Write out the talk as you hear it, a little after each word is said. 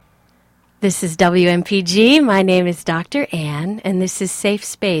This is WMPG. My name is Dr. Ann, and this is Safe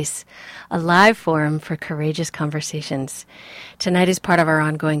Space, a live forum for courageous conversations. Tonight is part of our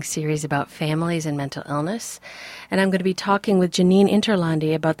ongoing series about families and mental illness, and I'm going to be talking with Janine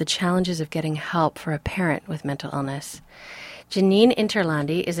Interlandi about the challenges of getting help for a parent with mental illness. Janine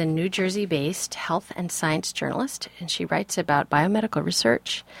Interlandi is a New Jersey-based health and science journalist, and she writes about biomedical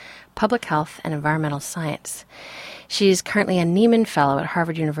research, public health, and environmental science. She is currently a Nieman Fellow at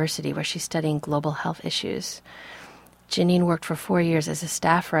Harvard University, where she's studying global health issues. Janine worked for 4 years as a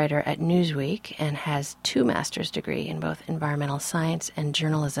staff writer at Newsweek and has 2 master's degrees in both environmental science and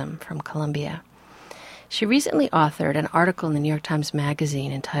journalism from Columbia. She recently authored an article in the New York Times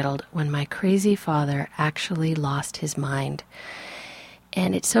Magazine entitled, "When My Crazy Father Actually Lost His Mind."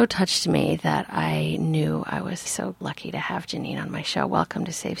 And it so touched me that I knew I was so lucky to have Janine on my show. Welcome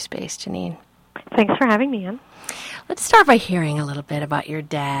to Safe Space, Janine. Thanks for having me, Ann. Let's start by hearing a little bit about your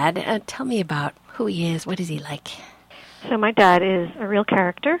dad. Tell me about who he is. What is he like? So my dad is a real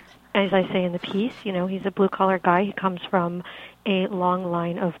character, as I say in the piece. You know, he's a blue-collar guy. He comes from a long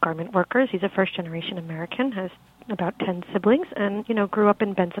line of garment workers. He's a first-generation American, has about 10 siblings, and, you know, grew up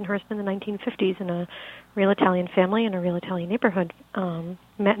in Bensonhurst in the 1950s in a real Italian family in a real Italian neighborhood.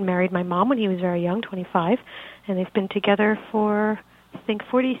 Met and married my mom when he was very young, 25, and they've been together for, I think,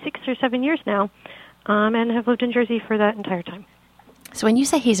 46 or 7 years now, and have lived in Jersey for that entire time. So when you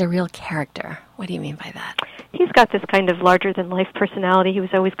say he's a real character, what do you mean by that? He's got this kind of larger-than-life personality. He was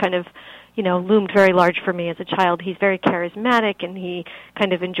always kind of, you know, loomed very large for me as a child. He's very charismatic, and he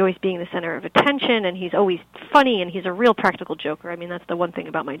kind of enjoys being the center of attention, and he's always funny, and he's a real practical joker. I mean, that's the one thing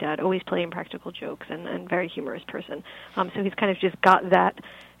about my dad, always playing practical jokes, and very humorous person. So he's kind of just got that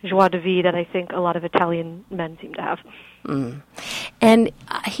joie de vivre that I think a lot of Italian men seem to have. Mm. And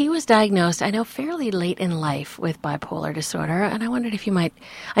he was diagnosed, I know, fairly late in life with bipolar disorder, and I wondered if you might,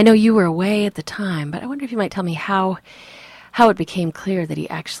 I know you were away at the time, but I wonder if you might tell me how it became clear that he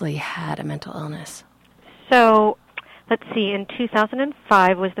actually had a mental illness. So, let's see, in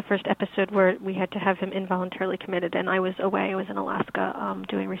 2005 was the first episode where we had to have him involuntarily committed, and I was away. I was in Alaska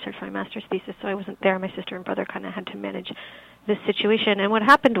doing research for my master's thesis, so I wasn't there. My sister and brother kind of had to manage this situation, and what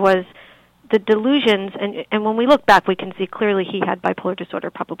happened was the delusions, and when we look back, we can see clearly he had bipolar disorder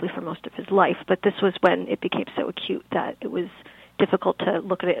probably for most of his life, but this was when it became so acute that it was difficult to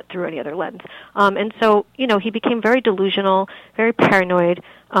look at it through any other lens. And so, you know, he became very delusional, very paranoid,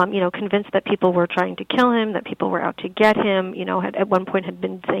 you know, convinced that people were trying to kill him, that people were out to get him, you know, at one point had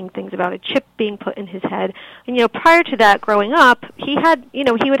been saying things about a chip being put in his head. And, you know, prior to that, growing up, he had, you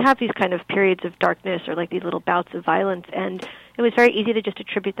know, he would have these kind of periods of darkness or like these little bouts of violence, and it was very easy to just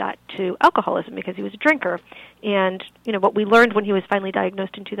attribute that to alcoholism because he was a drinker. And, you know, what we learned when he was finally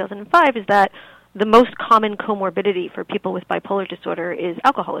diagnosed in 2005 is that the most common comorbidity for people with bipolar disorder is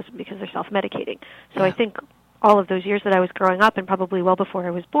alcoholism because they're self-medicating. So Yeah. I think all of those years that I was growing up, and probably well before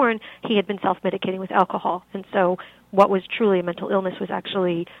I was born, he had been self-medicating with alcohol. And so what was truly a mental illness was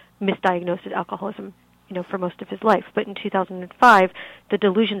actually misdiagnosed as alcoholism, you know, for most of his life. But in 2005, the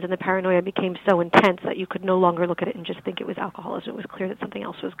delusions and the paranoia became so intense that you could no longer look at it and just think it was alcoholism. It was clear that something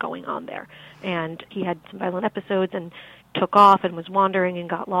else was going on there. And he had some violent episodes and took off and was wandering and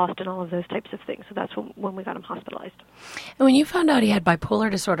got lost and all of those types of things. So that's when we got him hospitalized. And when you found out he had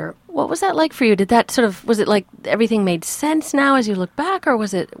bipolar disorder, what was that like for you? Did that sort of, was it like everything made sense now as you look back, or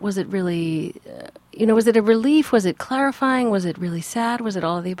was it really, you know, was it a relief? Was it clarifying? Was it really sad? Was it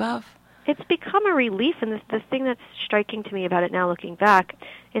all of the above? It's become a relief, and the thing that's striking to me about it now looking back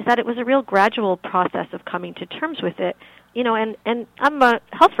is that it was a real gradual process of coming to terms with it. You know, and I'm a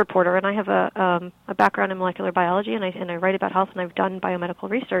health reporter, and I have a background in molecular biology, and I write about health, and I've done biomedical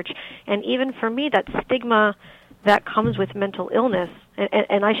research. And even for me, that stigma that comes with mental illness,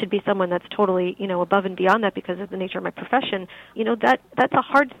 and I should be someone that's totally, you know, above and beyond that because of the nature of my profession, you know, that's a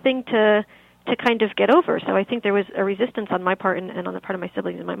hard thing to kind of get over. So I think there was a resistance on my part and on the part of my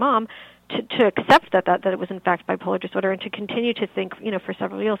siblings and my mom to accept that it was in fact bipolar disorder, and to continue to think, you know, for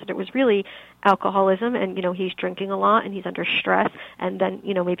several years that it was really alcoholism, and, you know, he's drinking a lot and he's under stress, and then,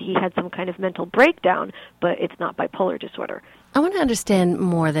 you know, maybe he had some kind of mental breakdown, but it's not bipolar disorder. I want to understand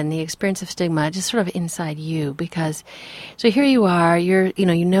more than the experience of stigma, just sort of inside you, because so here you are, you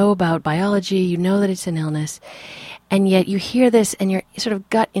know about biology, you know that it's an illness, and yet you hear this and your sort of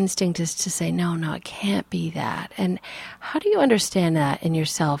gut instinct is to say, no, it can't be that. And how do you understand that in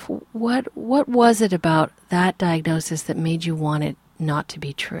yourself? What was it about that diagnosis that made you want it not to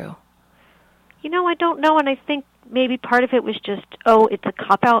be true? You know, I don't know, and I think maybe part of it was just, it's a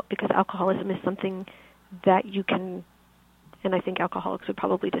cop-out because alcoholism is something that you can and I think alcoholics would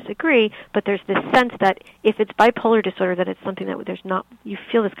probably disagree, but there's this sense that if it's bipolar disorder, that it's something that there's not, you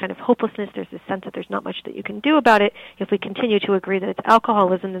feel this kind of hopelessness, there's this sense that there's not much that you can do about it. If we continue to agree that it's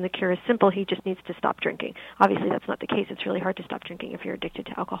alcoholism, then the cure is simple, he just needs to stop drinking. Obviously that's not the case. It's really hard to stop drinking if you're addicted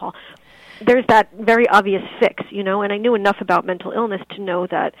to alcohol. There's that very obvious fix, and I knew enough about mental illness to know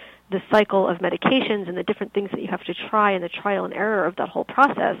that the cycle of medications and the different things that you have to try and the trial and error of that whole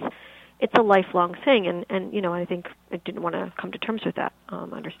process, it's a lifelong thing, and I think I didn't want to come to terms with that,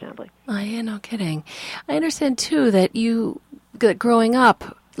 understandably. Oh, yeah, no kidding. I understand, too, that growing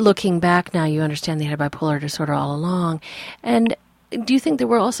up, looking back now, you understand they had bipolar disorder all along. And do you think there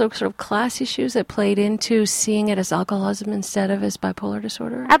were also sort of class issues that played into seeing it as alcoholism instead of as bipolar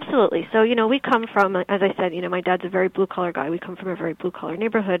disorder? Absolutely. So, we come from, as I said, my dad's a very blue-collar guy. We come from a very blue-collar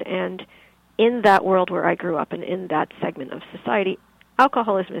neighborhood, and in that world where I grew up and in that segment of society,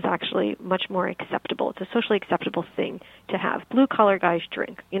 alcoholism is actually much more acceptable. It's a socially acceptable thing to have. Blue-collar guys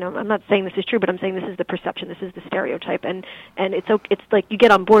drink. I'm not saying this is true, but I'm saying this is the perception, this is the stereotype, and it's like you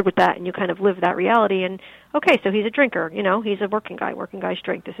get on board with that and you kind of live that reality, and okay, so he's a drinker, he's a working guy. Working guys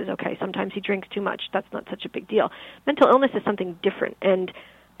drink. This is okay. Sometimes he drinks too much. That's not such a big deal. Mental illness is something different, and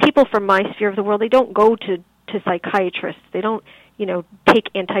people from my sphere of the world, they don't go to psychiatrists. They don't,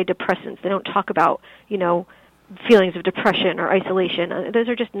 take antidepressants. They don't talk about, feelings of depression or isolation. Those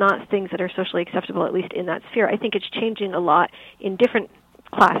are just not things that are socially acceptable, at least in that sphere. I think it's changing a lot in different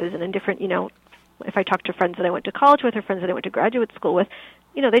classes and in different, if I talk to friends that I went to college with or friends that I went to graduate school with,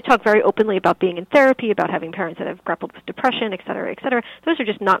 they talk very openly about being in therapy, about having parents that have grappled with depression, et cetera, et cetera. Those are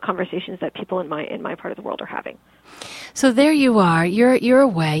just not conversations that people in my part of the world are having. So there you are. You're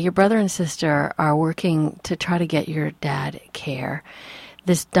away. Your brother and sister are working to try to get your dad care.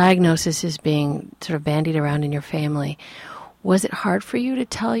 This diagnosis is being sort of bandied around in your family. Was it hard for you to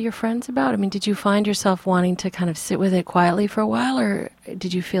tell your friends about? I mean, did you find yourself wanting to kind of sit with it quietly for a while, or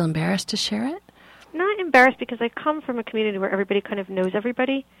did you feel embarrassed to share it? Not embarrassed, because I come from a community where everybody kind of knows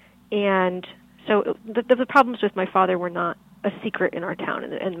everybody, and so the problems with my father were not a secret in our town,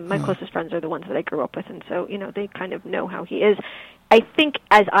 and my closest friends are the ones that I grew up with, and so, they kind of know how he is. I think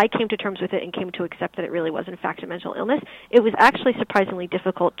as I came to terms with it and came to accept that it really was, in fact, a mental illness, it was actually surprisingly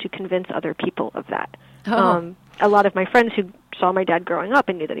difficult to convince other people of that. Oh. A lot of my friends who saw my dad growing up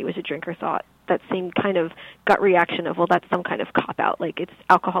and knew that he was a drinker thought that same kind of gut reaction of, well, that's some kind of cop-out, like it's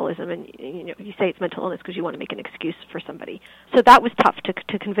alcoholism, and you say it's mental illness because you want to make an excuse for somebody. So that was tough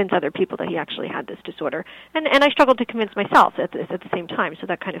to convince other people that he actually had this disorder. And I struggled to convince myself at the same time, so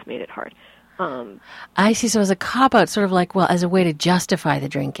that kind of made it hard. I see. So as a cop-out, sort of like, well, as a way to justify the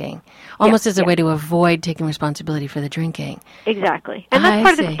drinking, almost as a way to avoid taking responsibility for the drinking. Exactly. And that's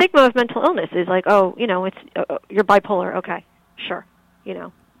part of the stigma of mental illness is like, oh, it's you're bipolar, okay, sure,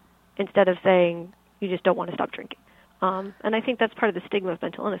 instead of saying you just don't want to stop drinking. And I think that's part of the stigma of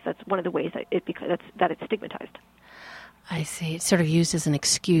mental illness. That's one of the ways that it's stigmatized. I see. It's sort of used as an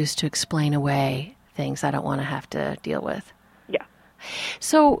excuse to explain away things I don't want to have to deal with.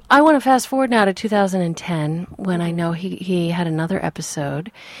 So I want to fast forward now to 2010 when I know he had another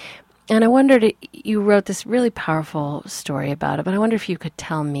episode. And I wondered, you wrote this really powerful story about it, but I wonder if you could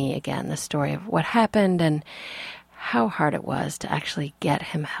tell me again the story of what happened and how hard it was to actually get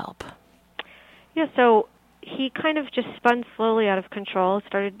him help. Yeah, so he kind of just spun slowly out of control.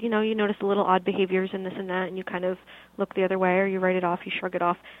 Started, you notice the little odd behaviors and this and that, and you kind of look the other way, or you write it off, you shrug it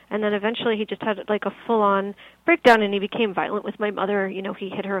off. And then eventually he just had like a full-on breakdown, and he became violent with my mother. He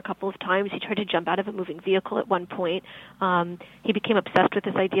hit her a couple of times. He tried to jump out of a moving vehicle at one point. He became obsessed with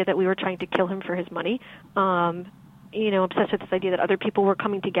this idea that we were trying to kill him for his money. Obsessed with this idea that other people were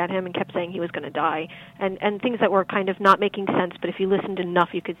coming to get him and kept saying he was going to die, and things that were kind of not making sense, but if you listened enough,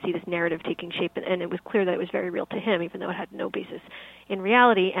 you could see this narrative taking shape, and it was clear that it was very real to him, even though it had no basis in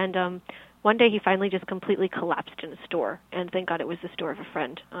reality. And one day he finally just completely collapsed in a store, and thank God it was the store of a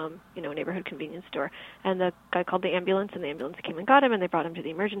friend, a neighborhood convenience store. And the guy called the ambulance, and the ambulance came and got him, and they brought him to the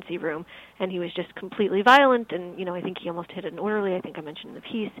emergency room, and he was just completely violent, and, I think he almost hit an orderly, I think I mentioned in the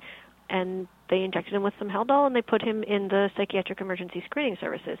piece. And they injected him with some Haldol, and they put him in the psychiatric emergency screening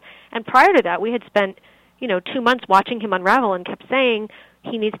services. And prior to that, we had spent, 2 months watching him unravel and kept saying,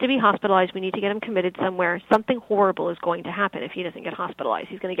 he needs to be hospitalized, we need to get him committed somewhere. Something horrible is going to happen if he doesn't get hospitalized.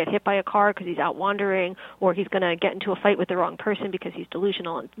 He's going to get hit by a car because he's out wandering, or he's going to get into a fight with the wrong person because he's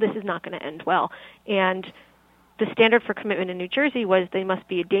delusional, and this is not going to end well. And the standard for commitment in New Jersey was they must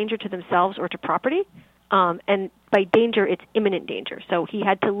be a danger to themselves or to property. And by danger, it's imminent danger. So he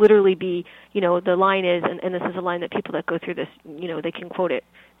had to literally be, the line is, and this is a line that people that go through this, they can quote it.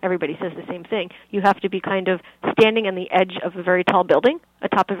 Everybody says the same thing. You have to be kind of standing on the edge of a very tall building,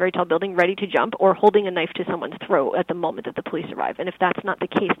 atop a very tall building ready to jump or holding a knife to someone's throat at the moment that the police arrive. And if that's not the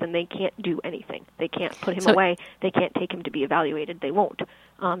case, then they can't do anything. They can't put him away. They can't take him to be evaluated. They won't.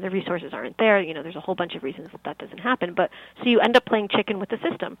 The resources aren't there. There's a whole bunch of reasons that doesn't happen. But so you end up playing chicken with the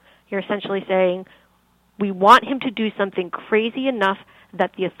system. You're essentially saying, we want him to do something crazy enough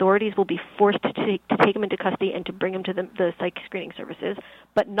that the authorities will be forced to take him into custody and to bring him to the psych screening services,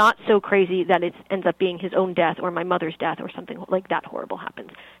 but not so crazy that it ends up being his own death or my mother's death or something like that horrible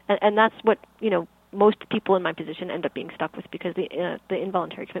happens. And that's what, most people in my position end up being stuck with because the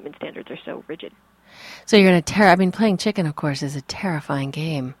involuntary commitment standards are so rigid. So you're going to playing chicken, of course, is a terrifying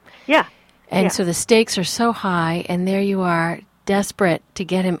game. Yeah. And so the stakes are so high, and there you are, desperate to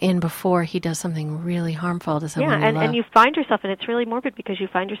get him in before he does something really harmful to someone you love. And you find yourself, and it's really morbid because you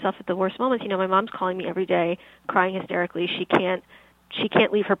find yourself at the worst moments. My mom's calling me every day, crying hysterically. She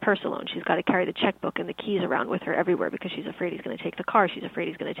can't leave her purse alone. She's got to carry the checkbook and the keys around with her everywhere because she's afraid he's going to take the car. She's afraid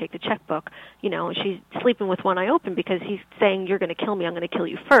he's going to take the checkbook. And she's sleeping with one eye open because he's saying, "You're going to kill me. I'm going to kill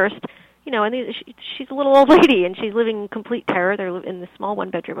you first." And she's a little old lady, and she's living in complete terror. They're in this small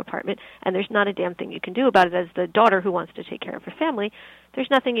one-bedroom apartment, and there's not a damn thing you can do about it. As the daughter who wants to take care of her family, there's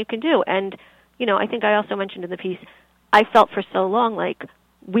nothing you can do. And, I think I also mentioned in the piece, I felt for so long like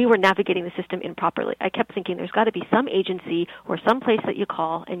we were navigating the system improperly. I kept thinking there's got to be some agency or some place that you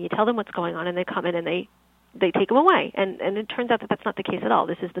call, and you tell them what's going on, and they come in and they take them away. And it turns out that that's not the case at all.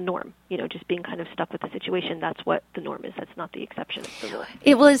 This is the norm. Just being kind of stuck with the situation. That's what the norm is. That's not the exception. It's the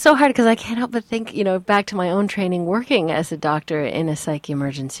rule. It's so hard because I can't help but think, back to my own training working as a doctor in a psych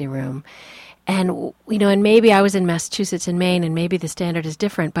emergency room. And, and maybe I was in Massachusetts and Maine, and maybe the standard is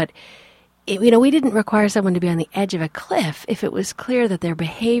different, but we didn't require someone to be on the edge of a cliff. If it was clear that their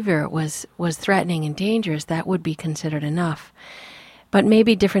behavior was threatening and dangerous, that would be considered enough. But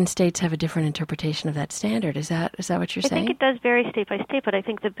maybe different states have a different interpretation of that standard. Is that what you're saying? I think it does vary state by state, but I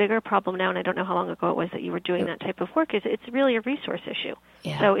think the bigger problem now, and I don't know how long ago it was that you were doing that type of work, is it's really a resource issue.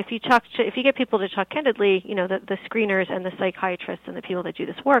 Yeah. So if you get people to talk candidly, the screeners and the psychiatrists and the people that do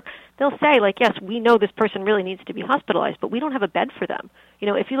this work, they'll say, yes, we know this person really needs to be hospitalized, but we don't have a bed for them.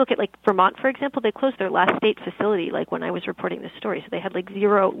 If you look at Vermont, for example, they closed their last state facility when I was reporting this story. So they had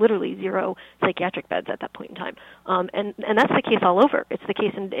literally zero psychiatric beds at that point in time. And that's the case all over. It's the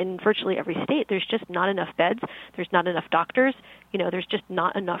case in virtually every state. There's just not enough beds. There's not enough doctors. There's just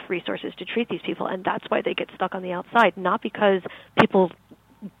not enough resources to treat these people, and that's why they get stuck on the outside, not because people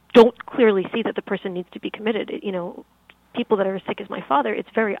don't clearly see that the person needs to be committed. People that are as sick as my father, it's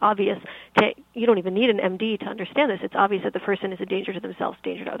very obvious. You don't even need an MD to understand this. It's obvious that the person is a danger to themselves,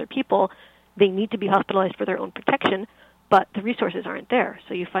 danger to other people. They need to be hospitalized for their own protection, but the resources aren't there,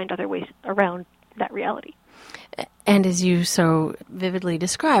 so you find other ways around that reality. And as you so vividly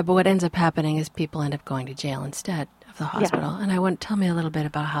describe, what ends up happening is people end up going to jail instead of the hospital. Yeah. And tell me a little bit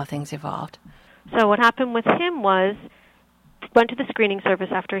about how things evolved. So what happened with him was, went to the screening service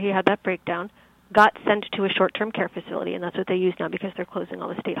after he had that breakdown, got sent to a short-term care facility, and that's what they use now because they're closing all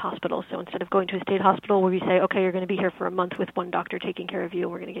the state hospitals. So instead of going to a state hospital where we say, okay, you're going to be here for a month with one doctor taking care of you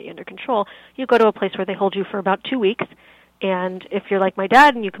and we're going to get you under control, you go to a place where they hold you for about 2 weeks. And if you're like my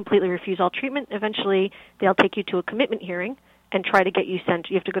dad and you completely refuse all treatment, eventually they'll take you to a commitment hearing and try to get you sent.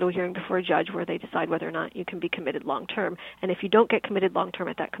 You have to go to a hearing before a judge where they decide whether or not you can be committed long-term. And if you don't get committed long-term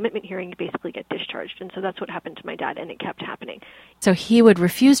at that commitment hearing, you basically get discharged. And so that's what happened to my dad, and it kept happening. So he would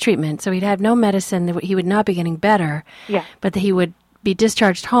refuse treatment, so he'd have no medicine, he would not be getting better, but he would be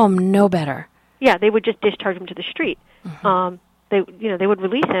discharged home no better. Yeah, they would just discharge him to the street. Mm-hmm. They would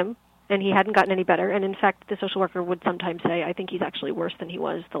release him, and he hadn't gotten any better. And in fact, the social worker would sometimes say, I think he's actually worse than he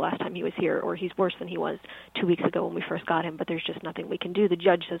was the last time he was here, or he's worse than he was 2 weeks ago when we first got him, but there's just nothing we can do. The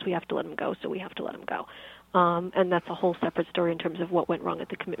judge says we have to let him go, so we have to let him go. And that's a whole separate story in terms of what went wrong at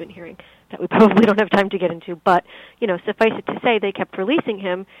the commitment hearing that we probably don't have time to get into. But, suffice it to say, they kept releasing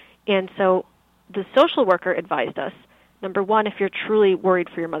him, and so the social worker advised us, number one, if you're truly worried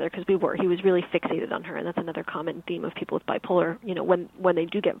for your mother, because he was really fixated on her, and that's another common theme of people with bipolar. When they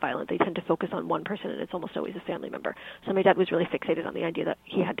do get violent, they tend to focus on one person, and it's almost always a family member. So my dad was really fixated on the idea that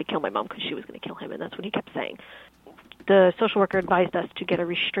he had to kill my mom because she was going to kill him, and that's what he kept saying. The social worker advised us to get a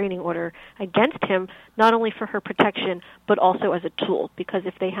restraining order against him, not only for her protection, but also as a tool, because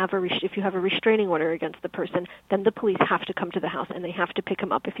if you have a restraining order against the person, then the police have to come to the house, and they have to pick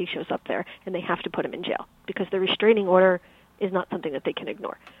him up if he shows up there, and they have to put him in jail, because the restraining order is not something that they can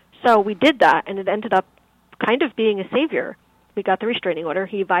ignore. So we did that, and it ended up kind of being a savior. We got the restraining order.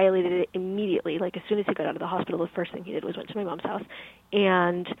 He violated it immediately. As soon as he got out of the hospital, the first thing he did was went to my mom's house,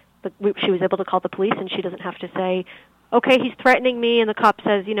 and she was able to call the police, and she doesn't have to say, okay, he's threatening me, and the cop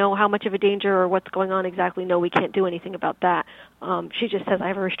says, how much of a danger or what's going on exactly? No, we can't do anything about that. She just says, I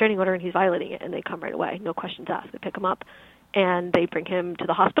have a restraining order, and he's violating it, and they come right away. No questions asked. They pick him up, and they bring him to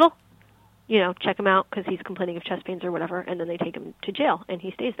the hospital, check him out because he's complaining of chest pains or whatever, and then they take him to jail, and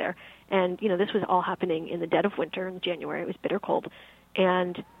he stays there. And, this was all happening in the dead of winter in January. It was bitter cold,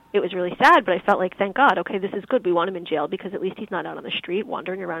 and it was really sad, but I felt like, thank God, okay, this is good. We want him in jail because at least he's not out on the street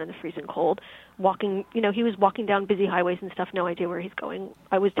wandering around in the freezing cold, walking, he was walking down busy highways and stuff, no idea where he's going.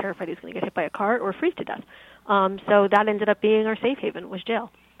 I was terrified he was going to get hit by a car or freeze to death. So that ended up being our safe haven, was jail.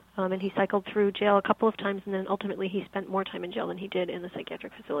 And he cycled through jail a couple of times, and then ultimately he spent more time in jail than he did in the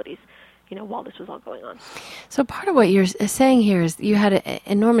psychiatric facilities, while this was all going on. So part of what you're saying here is you had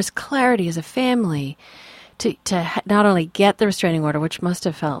enormous clarity as a family to not only get the restraining order, which must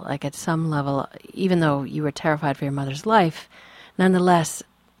have felt like at some level, even though you were terrified for your mother's life, nonetheless,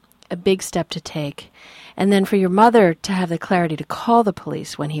 a big step to take. And then for your mother to have the clarity to call the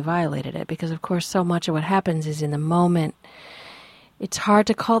police when he violated it, because of course so much of what happens is in the moment. It's hard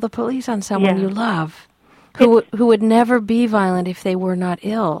to call the police on someone you love, who would never be violent if they were not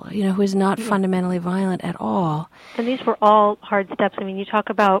ill, who is not fundamentally violent at all. And these were all hard steps. I mean, you talk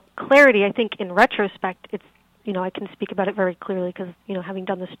about clarity. I think in retrospect, it's, I can speak about it very clearly because, having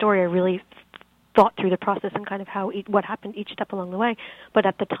done the story, I really thought through the process and kind of what happened each step along the way. But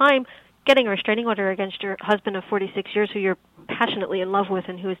at the time, getting a restraining order against your husband of 46 years who you're passionately in love with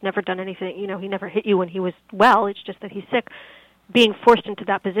and who has never done anything, he never hit you when he was well, it's just that he's sick, being forced into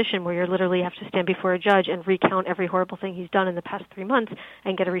that position where you literally have to stand before a judge and recount every horrible thing he's done in the past 3 months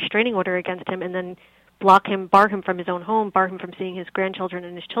and get a restraining order against him and then bar him from his own home, bar him from seeing his grandchildren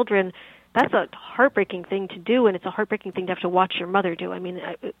and his children, that's a heartbreaking thing to do, and it's a heartbreaking thing to have to watch your mother do. I mean,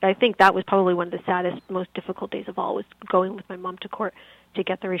 I think that was probably one of the saddest, most difficult days of all, was going with my mom to court to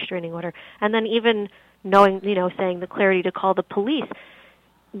get the restraining order. And then even knowing, saying the clarity to call the police,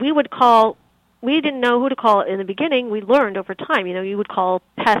 we didn't know who to call in the beginning. We learned over time. You would call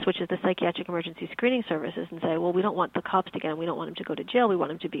PES, which is the Psychiatric Emergency Screening Services, and say, well, we don't want the cops to get him. We don't want him to go to jail. We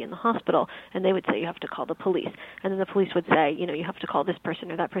want him to be in the hospital. And they would say, you have to call the police. And then the police would say, you have to call this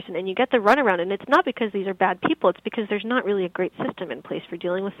person or that person. And you get the runaround. And it's not because these are bad people. It's because there's not really a great system in place for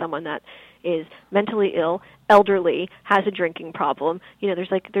dealing with someone that is mentally ill, elderly, has a drinking problem.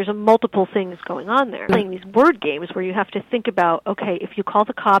 There's a multiple things going on there. Playing these word games where you have to think about, okay, if you call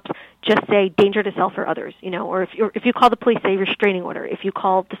the cops, just say danger to self or others, or if you call the police, say restraining order. If you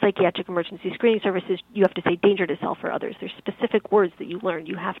call the Psychiatric Emergency Screening Services, you have to say danger to self or others. There's specific words that you learn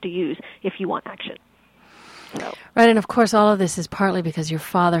you have to use if you want action. So. Right, and of course all of this is partly because your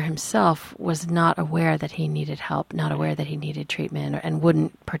father himself was not aware that he needed help, not aware that he needed treatment, and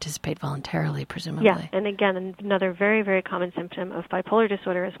wouldn't participate voluntarily, presumably. Yeah, and again, another very, very common symptom of bipolar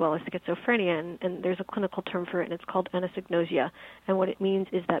disorder as well as schizophrenia, and there's a clinical term for it, and it's called anosognosia. And what it means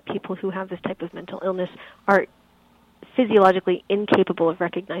is that people who have this type of mental illness are physiologically incapable of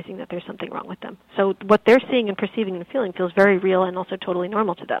recognizing that there's something wrong with them. So what they're seeing and perceiving and feeling feels very real and also totally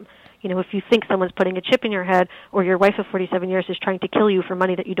normal to them. If you think someone's putting a chip in your head or your wife of 47 years is trying to kill you for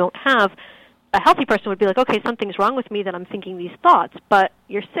money that you don't have, a healthy person would be like, okay, something's wrong with me that I'm thinking these thoughts, but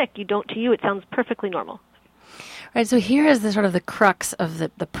you're sick. To you, it sounds perfectly normal. Right, so here is the sort of the crux of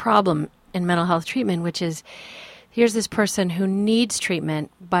the problem in mental health treatment, which is here's this person who needs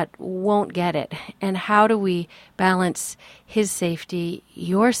treatment but won't get it. And how do we balance his safety,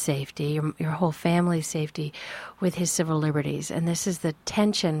 your whole family's safety with his civil liberties? And this is the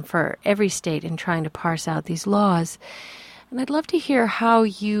tension for every state in trying to parse out these laws. And I'd love to hear how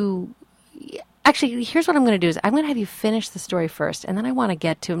you... Actually, here's what I'm going to do is I'm going to have you finish the story first, and then I want to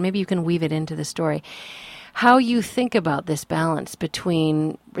get to, and maybe you can weave it into the story, how you think about this balance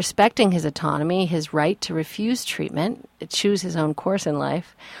between respecting his autonomy, his right to refuse treatment, choose his own course in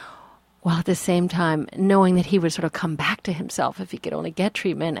life, while at the same time knowing that he would sort of come back to himself if he could only get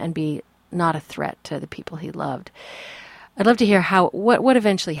treatment and be not a threat to the people he loved. I'd love to hear what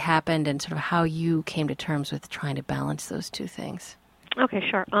eventually happened and sort of how you came to terms with trying to balance those two things. Okay,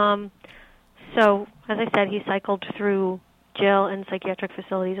 sure. So, as I said, he cycled through jail and psychiatric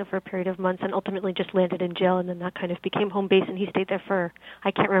facilities over a period of months and ultimately just landed in jail, and then that kind of became home base, and he stayed there for,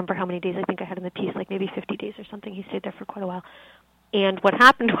 I can't remember how many days. I think I had in the piece, like maybe 50 days or something. He stayed there for quite a while. And what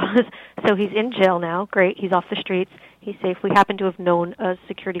happened was, so he's in jail now. Great, he's off the streets. He's safe. We happened to have known a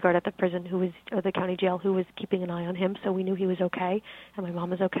security guard at the prison or the county jail who was keeping an eye on him, so we knew he was okay, and my mom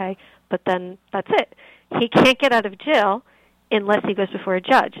was okay. But then that's it. He can't get out of jail unless he goes before a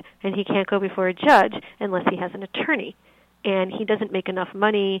judge, and he can't go before a judge unless he has an attorney. and he doesn't make enough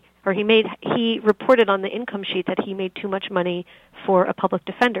money, or he reported on the income sheet that he made too much money for a public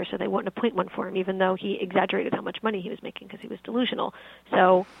defender, so they wouldn't appoint one for him, even though he exaggerated how much money he was making because he was delusional.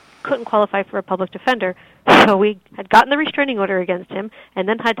 So couldn't qualify for a public defender. So we had gotten the restraining order against him, and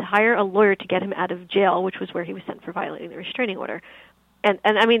then had to hire a lawyer to get him out of jail, which was where he was sent for violating the restraining order. And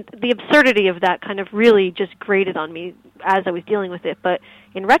I mean, the absurdity of that kind of really just grated on me as I was dealing with it. But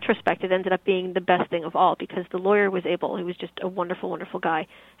in retrospect, it ended up being the best thing of all, because the lawyer was able, he was just a wonderful, wonderful guy,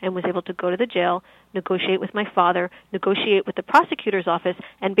 and was able to go to the jail, negotiate with my father, negotiate with the prosecutor's office,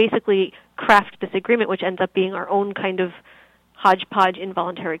 and basically craft this agreement, which ends up being our own kind of hodgepodge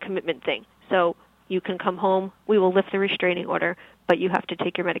involuntary commitment thing. So you can come home, we will lift the restraining order, but you have to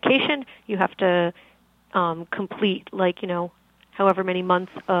take your medication, you have to complete, however many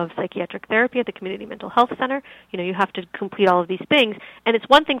months of psychiatric therapy at the Community Mental Health Center. You have to complete all of these things. And it's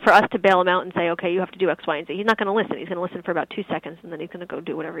one thing for us to bail him out and say, okay, you have to do X, Y, and Z. He's not going to listen. He's going to listen for about 2 seconds, and then he's going to go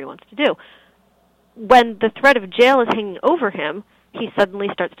do whatever he wants to do. When the threat of jail is hanging over him, he suddenly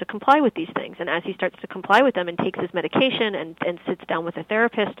starts to comply with these things. And as he starts to comply with them and takes his medication and sits down with a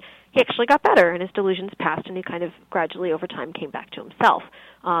therapist, he actually got better, and his delusions passed, and he kind of gradually over time came back to himself.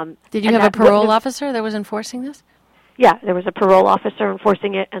 Did you have a parole officer that was enforcing this? Yeah, there was a parole officer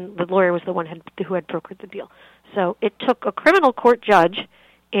enforcing it, and the lawyer was the one who had brokered the deal. So it took a criminal court judge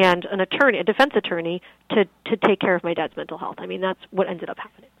and an attorney, a defense attorney, to take care of my dad's mental health. I mean, that's what ended up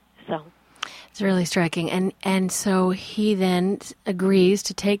happening. So it's really striking. And so he then agrees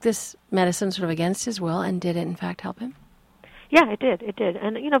to take this medicine sort of against his will, and did it in fact help him? Yeah, it did. It did.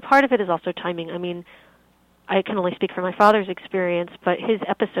 And, part of it is also timing. I mean, I can only speak from my father's experience, but his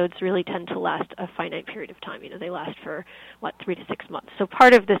episodes really tend to last a finite period of time. They last for, 3 to 6 months. So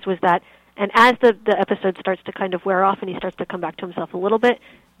part of this was that, and as the episode starts to kind of wear off and he starts to come back to himself a little bit,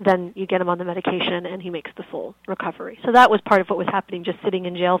 then you get him on the medication and he makes the full recovery. So that was part of what was happening, just sitting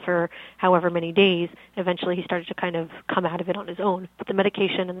in jail for however many days. Eventually he started to kind of come out of it on his own. But the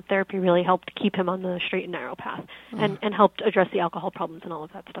medication and the therapy really helped keep him on the straight and narrow path, and helped address the alcohol problems and all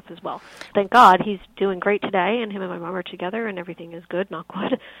of that stuff as well. Thank God he's doing great today, and him and my mom are together, and everything is good, knock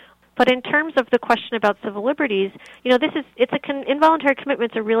wood. But in terms of the question about civil liberties, involuntary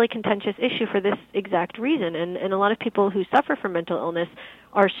commitment's a really contentious issue for this exact reason, and a lot of people who suffer from mental illness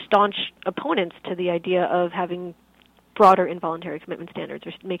are staunch opponents to the idea of having broader involuntary commitment standards,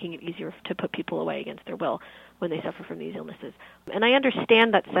 or making it easier to put people away against their will when they suffer from these illnesses. And I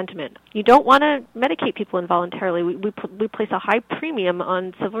understand that sentiment. You don't want to medicate people involuntarily. We place a high premium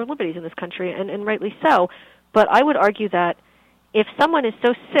on civil liberties in this country, and rightly so. But I would argue that if someone is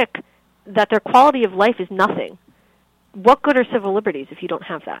so sick that their quality of life is nothing, what good are civil liberties if you don't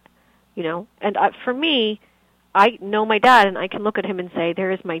have that? And for me, I know my dad, and I can look at him and say,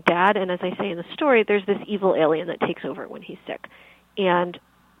 there is my dad, and as I say in the story, there's this evil alien that takes over when he's sick. And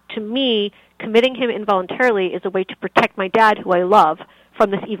to me, committing him involuntarily is a way to protect my dad, who I love, from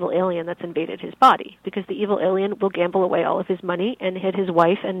this evil alien that's invaded his body, because the evil alien will gamble away all of his money and hit his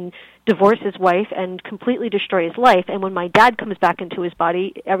wife and divorce his wife and completely destroy his life. And when my dad comes back into his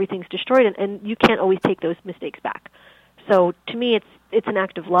body, everything's destroyed, and you can't always take those mistakes back. So to me, it's an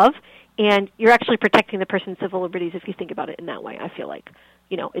act of love, and you're actually protecting the person's civil liberties if you think about it in that way. I feel like,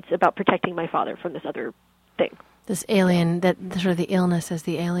 it's about protecting my father from this other thing. This alien, that sort of the illness as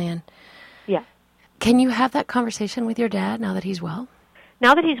the alien. Yeah. Can you have that conversation with your dad now that he's well?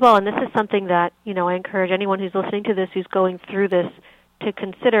 Now that he's well, and this is something that, I encourage anyone who's listening to this, who's going through this, to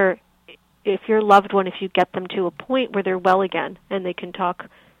consider, if your loved one, if you get them to a point where they're well again and they can talk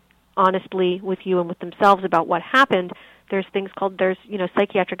honestly with you and with themselves about what happened, there's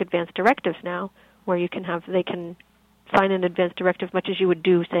psychiatric advance directives now, where they can sign an advance directive, much as you would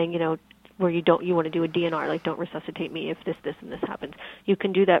do saying, where you want to do a DNR, like don't resuscitate me if this, and this happens. You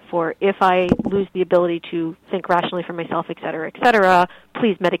can do that for, if I lose the ability to think rationally for myself, et cetera,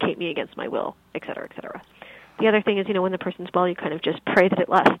 please medicate me against my will, et cetera, et cetera. The other thing is, when the person's well, you kind of just pray that it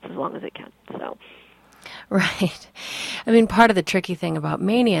lasts as long as it can. So. Right. I mean, part of the tricky thing about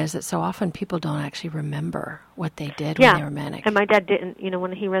mania is that so often people don't actually remember what they did when they were manic. And my dad didn't.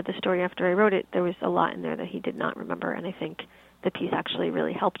 When he read the story after I wrote it, there was a lot in there that he did not remember, and I think the piece actually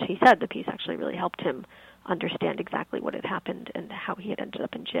really helped. He said the piece actually really helped him understand exactly what had happened and how he had ended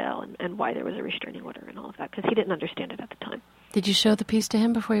up in jail and why there was a restraining order and all of that, because he didn't understand it at the time. Did you show the piece to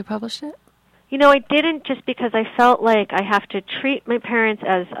him before you published it? I didn't, just because I felt like I have to treat my parents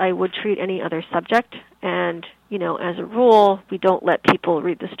as I would treat any other subject. And, as a rule, we don't let people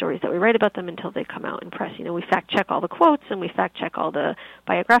read the stories that we write about them until they come out in press. We fact-check all the quotes, and we fact-check all the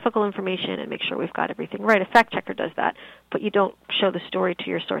biographical information and make sure we've got everything right. A fact-checker does that, but you don't show the story to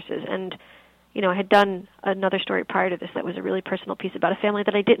your sources. And I had done another story prior to this that was a really personal piece about a family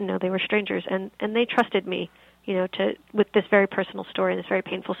that I didn't know. They were strangers, and they trusted me, with this very personal story and this very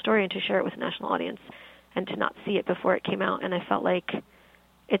painful story, and to share it with a national audience and to not see it before it came out. And I felt like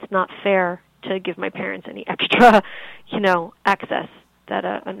it's not fair to give my parents any extra, access that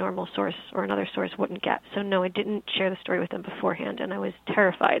a normal source or another source wouldn't get. So no, I didn't share the story with them beforehand, and I was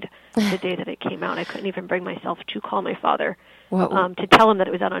terrified the day that it came out. I couldn't even bring myself to call my father to tell him that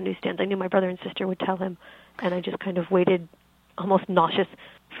it was out on newsstands. I knew my brother and sister would tell him, and I just kind of waited, almost nauseous,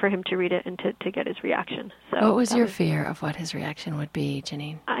 for him to read it and to get his reaction. So what was your fear of what his reaction would be,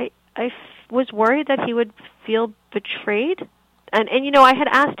 Janine? I was worried that he would feel betrayed. And I had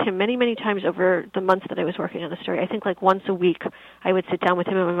asked him many, many times over the months that I was working on the story. I think like once a week I would sit down with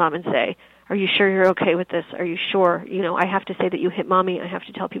him and my mom and say, "Are you sure you're okay with this? Are you sure? I have to say that you hit Mommy. I have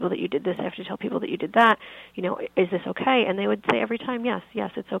to tell people that you did this. I have to tell people that you did that. Is this okay?" And they would say every time, yes,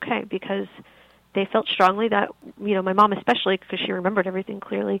 it's okay, because they felt strongly that, my mom especially, because she remembered everything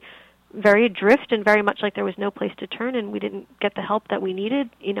clearly, very adrift and very much like there was no place to turn, and we didn't get the help that we needed,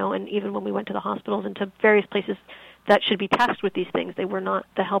 and even when we went to the hospitals and to various places that should be tasked with these things, they were not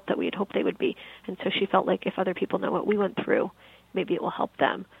the help that we had hoped they would be. And so she felt like if other people know what we went through, maybe it will help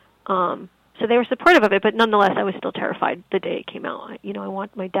them. So they were supportive of it, but nonetheless, I was still terrified the day it came out. I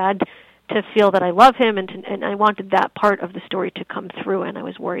want my dad to feel that I love him, and I wanted that part of the story to come through, and I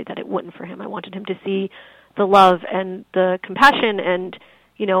was worried that it wouldn't for him. I wanted him to see the love and the compassion and,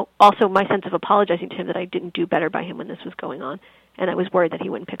 also my sense of apologizing to him that I didn't do better by him when this was going on. And I was worried that he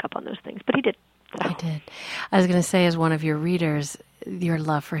wouldn't pick up on those things, but he did. So. He did. I was going to say, as one of your readers, your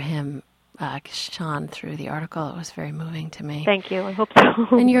love for him shone through the article. It was very moving to me. Thank you. I hope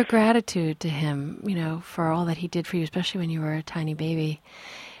so. And your gratitude to him, for all that he did for you, especially when you were a tiny baby,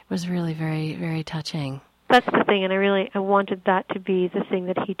 was really very, very touching. That's the thing, and I wanted that to be the thing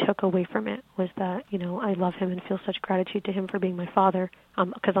that he took away from it, was that, I love him and feel such gratitude to him for being my father,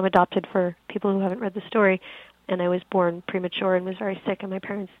 because I'm adopted, for people who haven't read the story, and I was born premature and was very sick, and my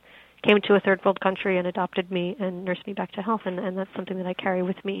parents came to a third world country and adopted me and nursed me back to health, and that's something that I carry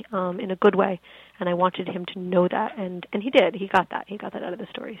with me in a good way, and I wanted him to know that, and he did. He got that out of the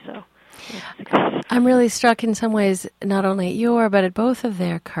story, so... I'm really struck in some ways, not only at your, but at both of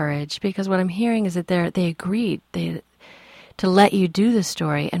their courage, because what I'm hearing is that they agreed to let you do the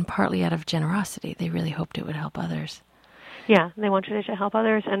story, and partly out of generosity. They really hoped it would help others. Yeah, they wanted it to help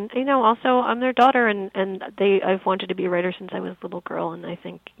others, and also I'm their daughter, and I've wanted to be a writer since I was a little girl, and I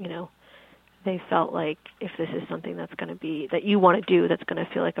think they felt like if this is something that's going to be, that you want to do, that's going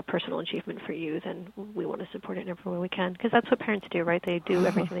to feel like a personal achievement for you, then we want to support it in every way we can, because that's what parents do, right? They do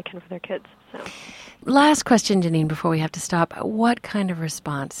everything they can for their kids. So, last question, Janine, before we have to stop. What kind of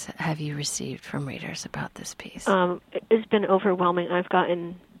response have you received from readers about this piece? It's been overwhelming. I've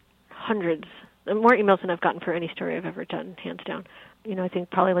gotten hundreds, more emails than I've gotten for any story I've ever done, hands down. I think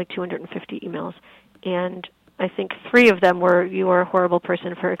probably like 250 emails, and I think 3 of them were, "You are a horrible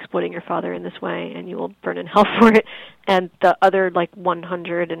person for exploiting your father in this way, and you will burn in hell for it." And the other, like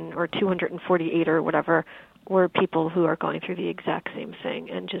 100 or 248 or whatever, were people who are going through the exact same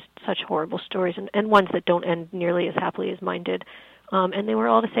thing, and just such horrible stories, and ones that don't end nearly as happily as mine did. And they were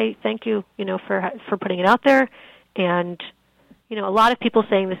all to say thank you, for putting it out there. And, a lot of people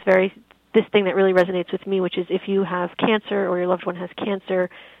saying this thing that really resonates with me, which is if you have cancer or your loved one has cancer,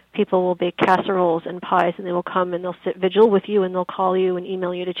 people will bake casseroles and pies, and they will come and they'll sit vigil with you, and they'll call you and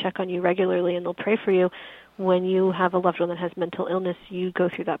email you to check on you regularly, and they'll pray for you. When you have a loved one that has mental illness, you go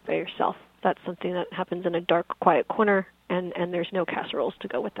through that by yourself. That's something that happens in a dark, quiet corner, and there's no casseroles to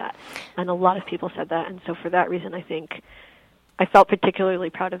go with that. And a lot of people said that, and so for that reason, I think I felt particularly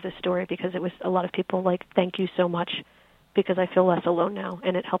proud of this story, because it was a lot of people like, thank you so much, because I feel less alone now,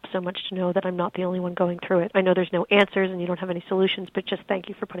 and it helps so much to know that I'm not the only one going through it. I know there's no answers and you don't have any solutions, but just thank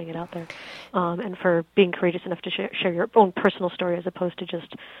you for putting it out there, and for being courageous enough to share your own personal story as opposed to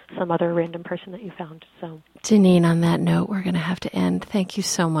just some other random person that you found. So, Janine, on that note, we're going to have to end. Thank you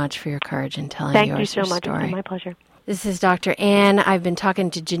so much for your courage in telling your story. Thank you so much. It's been my pleasure. This is Dr. Ann. I've been talking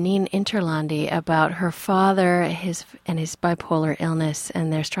to Janine Interlandi about her father and his bipolar illness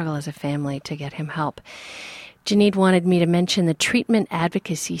and their struggle as a family to get him help. Janine wanted me to mention the Treatment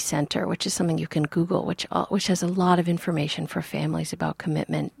Advocacy Center, which is something you can Google, which has a lot of information for families about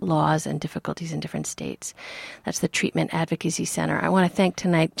commitment laws and difficulties in different states. That's the Treatment Advocacy Center. I want to thank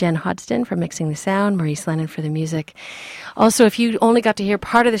tonight Jen Hodgson for mixing the sound, Maurice Lennon for the music. Also, if you only got to hear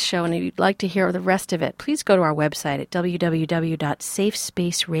part of the show and you'd like to hear the rest of it, please go to our website at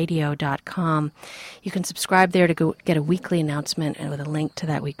www.safespaceradio.com. You can subscribe there to go get a weekly announcement and with a link to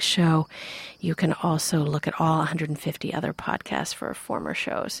that week's show. You can also look at all 150 other podcasts for former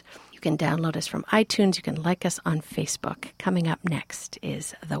shows. You You can download us from iTunes. You can like us on Facebook. Coming up next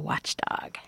is The Watchdog.